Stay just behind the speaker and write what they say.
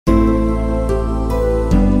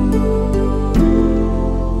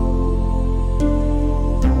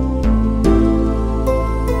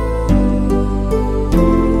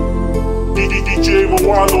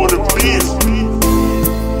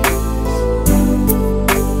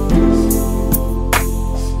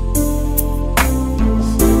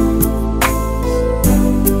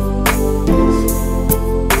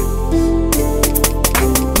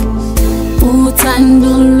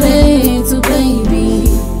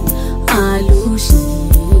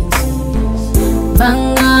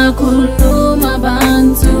bangakhuluma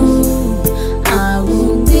bantu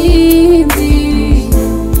awungindi.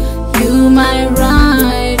 You my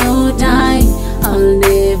ride or die, I'll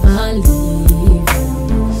never leave.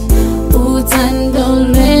 Thando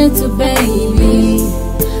Lwethu baby,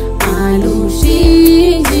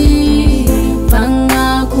 alushiji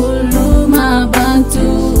bangakhuluma bantu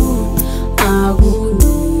awungindi.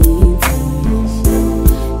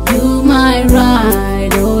 You my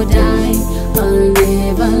ride or die, I'll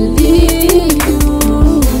never leave you.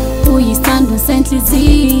 Uyisithando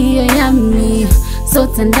senhliziyo yami,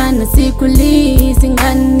 sothandana sikhulisa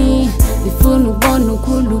ingane. Ngifuna ukubona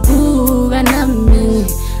ukhulubuka nami,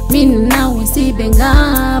 mina nawe sibe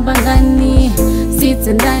ngabangani.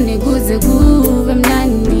 Sithandane kuze kube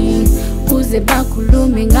mnandi, kuze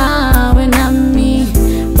bakhulume ngawe nami.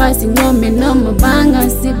 Basincome noma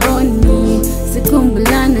bangasiboni,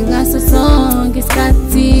 sikhumbulana ngaso sonke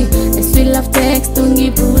isikhathi. A sweet love text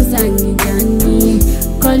ungibuza nginjani.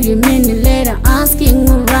 Call you many later asking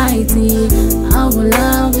alrighty. Our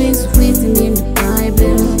love is written in the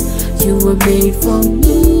Bible. You were made for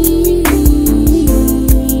me.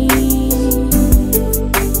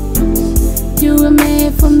 You were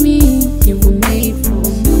made for me. You were made for me.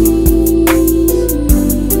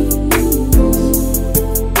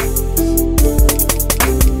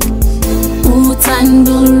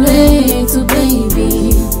 Thando Lwethu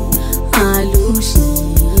baby, alushi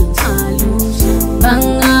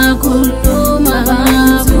bangakhuluma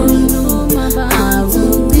bantu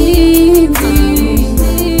awungindi.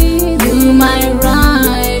 You my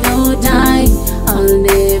ride or die, I'll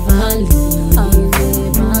never leave.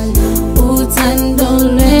 Thando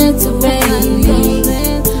Lwethu baby,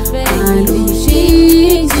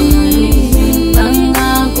 alushiji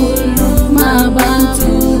bangakhuluma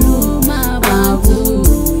bantu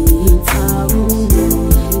awungindi.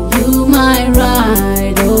 You my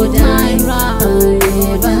ride or die, I'll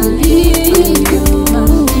never leave you.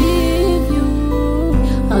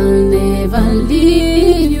 I'll never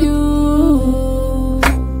leave you.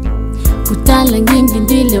 Kudala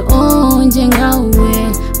ngimlindile onje ngawe.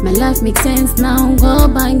 My life makes sense now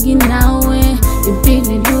ngoba nginawe.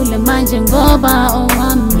 Impilo ilula manje ngoba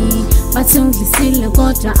owami. Bathi ungidlisile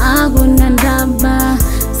kodwa akunandaba.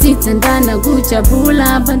 Sithandana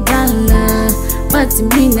kujabula abadala, bathi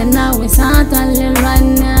mina nawe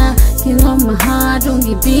sadalelwana. King of my heart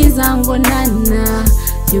ungibiza ngonana.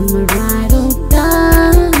 You my ride or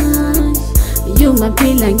die, you my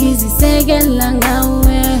pillar ngizisekela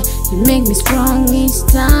ngawe. You make me strong each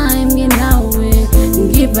time nginawe.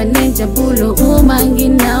 Ngiba nenjabulo uma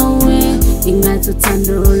nginawe. Ingathi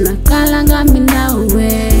uthando lwaqala ngami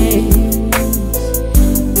nawe.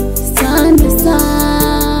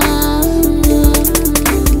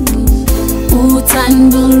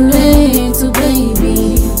 Thando Lwethu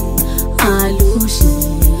baby, alushi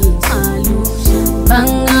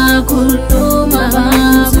bangakhuluma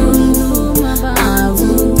bantu